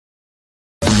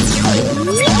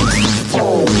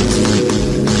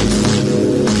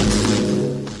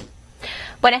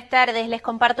Buenas tardes, les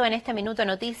comparto en este minuto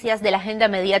noticias de la agenda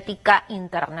mediática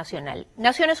internacional.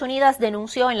 Naciones Unidas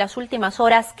denunció en las últimas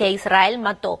horas que Israel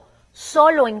mató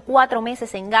solo en 4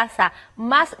 meses en Gaza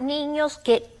más niños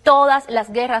que todas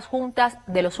las guerras juntas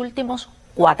de los últimos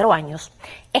 4 años.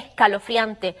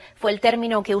 Escalofriante fue el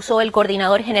término que usó el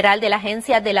coordinador general de la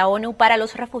Agencia de la ONU para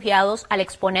los Refugiados al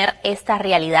exponer esta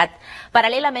realidad.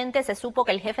 Paralelamente, se supo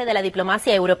que el jefe de la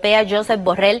diplomacia europea, Josep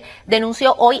Borrell,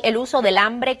 denunció hoy el uso del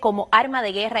hambre como arma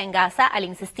de guerra en Gaza al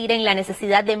insistir en la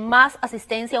necesidad de más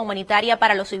asistencia humanitaria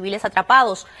para los civiles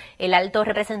atrapados. El alto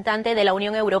representante de la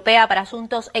Unión Europea para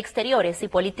Asuntos Exteriores y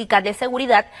Política de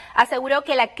Seguridad aseguró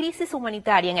que la crisis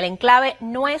humanitaria en el enclave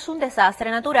no es un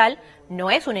desastre natural, no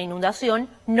es una inundación,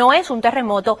 no es un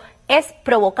terremoto, es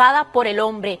provocada por el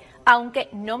hombre, aunque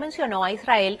no mencionó a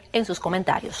Israel en sus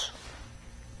comentarios.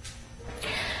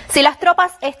 Si las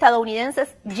tropas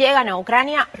estadounidenses llegan a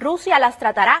Ucrania, Rusia las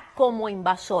tratará como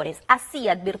invasores. Así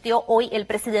advirtió hoy el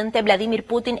presidente Vladimir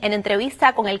Putin en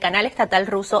entrevista con el canal estatal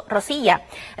ruso Rossiya.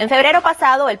 En febrero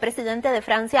pasado, el presidente de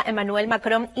Francia, Emmanuel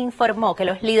Macron, informó que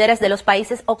los líderes de los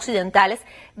países occidentales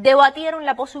debatieron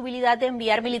la posibilidad de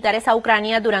enviar militares a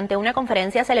Ucrania durante una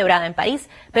conferencia celebrada en París,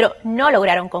 pero no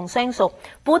lograron consenso.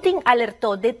 Putin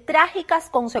alertó de trágicas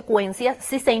consecuencias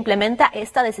si se implementa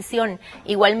esta decisión.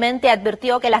 Igualmente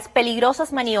advirtió que las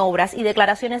peligrosas maniobras y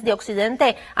declaraciones de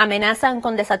Occidente amenazan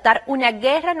con desatar una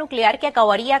guerra nuclear que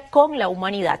acabaría con la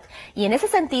humanidad. Y en ese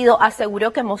sentido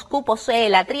aseguró que Moscú posee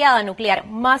la tríada nuclear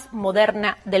más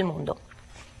moderna del mundo.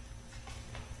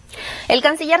 El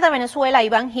canciller de Venezuela,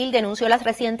 Iván Gil, denunció las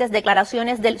recientes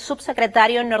declaraciones del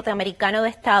subsecretario norteamericano de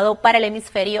Estado para el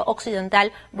hemisferio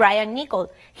occidental, Brian Nichols.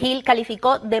 Gil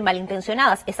calificó de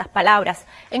malintencionadas esas palabras.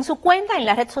 En su cuenta en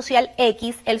la red social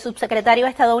X, el subsecretario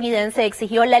estadounidense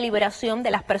exigió la liberación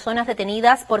de las personas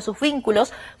detenidas por sus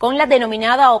vínculos con la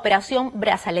denominada Operación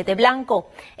Brazalete Blanco.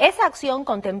 Esa acción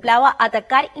contemplaba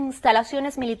atacar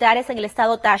instalaciones militares en el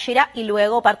estado Táchira y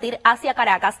luego partir hacia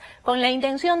Caracas con la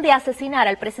intención de asesinar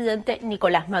al presidente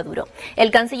Nicolás Maduro. El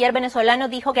canciller venezolano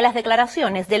dijo que las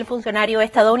declaraciones del funcionario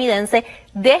estadounidense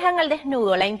dejan al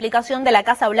desnudo la implicación de la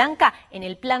Casa Blanca en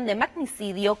el plan de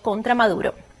magnicidio contra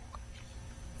Maduro.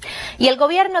 Y el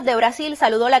gobierno de Brasil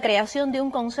saludó la creación de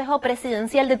un Consejo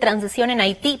Presidencial de Transición en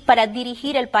Haití para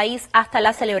dirigir el país hasta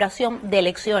la celebración de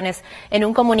elecciones. En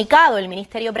un comunicado, el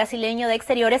Ministerio Brasileño de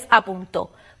Exteriores apuntó: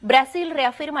 Brasil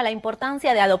reafirma la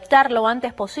importancia de adoptar lo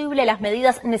antes posible las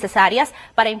medidas necesarias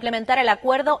para implementar el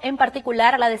acuerdo, en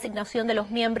particular la designación de los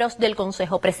miembros del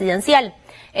Consejo Presidencial.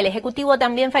 El Ejecutivo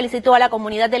también felicitó a la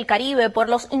comunidad del Caribe por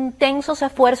los intensos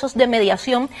esfuerzos de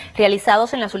mediación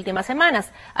realizados en las últimas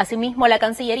semanas. Asimismo, la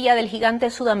Cancillería del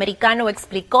gigante sudamericano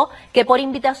explicó que por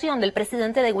invitación del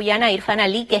presidente de Guyana, Irfan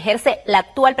Ali, que ejerce la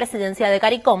actual presidencia de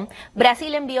CARICOM,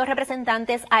 Brasil envió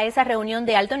representantes a esa reunión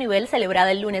de alto nivel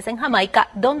celebrada el lunes en Jamaica,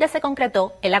 donde se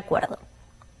concretó el acuerdo.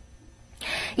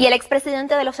 Y el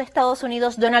expresidente de los Estados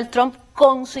Unidos, Donald Trump,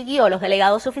 consiguió los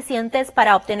delegados suficientes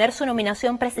para obtener su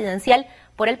nominación presidencial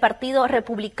por el Partido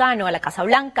Republicano a la Casa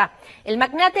Blanca. El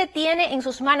magnate tiene en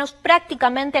sus manos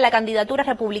prácticamente la candidatura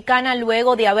republicana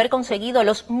luego de haber conseguido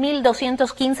los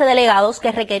 1.215 delegados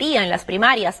que requerían las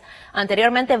primarias.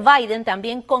 Anteriormente, Biden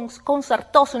también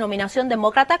concertó su nominación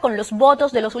demócrata con los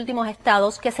votos de los últimos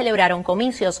estados que celebraron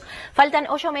comicios. Faltan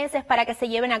 8 meses para que se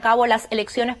lleven a cabo las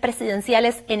elecciones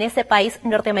presidenciales en ese país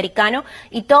norteamericano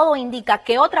y todo indica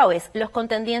que otra vez los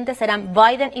contendientes serán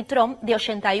Biden y Trump, de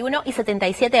 81 y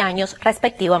 77 años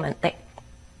respectivamente.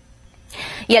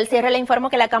 Y al cierre le informo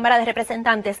que la Cámara de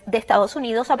Representantes de Estados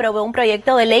Unidos aprobó un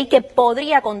proyecto de ley que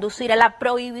podría conducir a la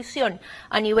prohibición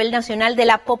a nivel nacional de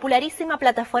la popularísima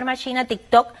plataforma china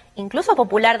TikTok, incluso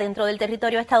popular dentro del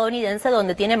territorio estadounidense,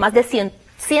 donde tiene más de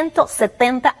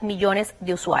 170 millones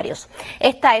de usuarios.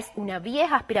 Esta es una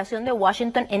vieja aspiración de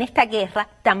Washington en esta guerra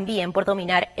también por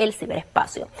dominar el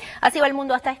ciberespacio. Así va el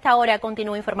mundo hasta esta hora.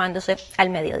 Continúa informándose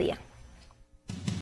al mediodía.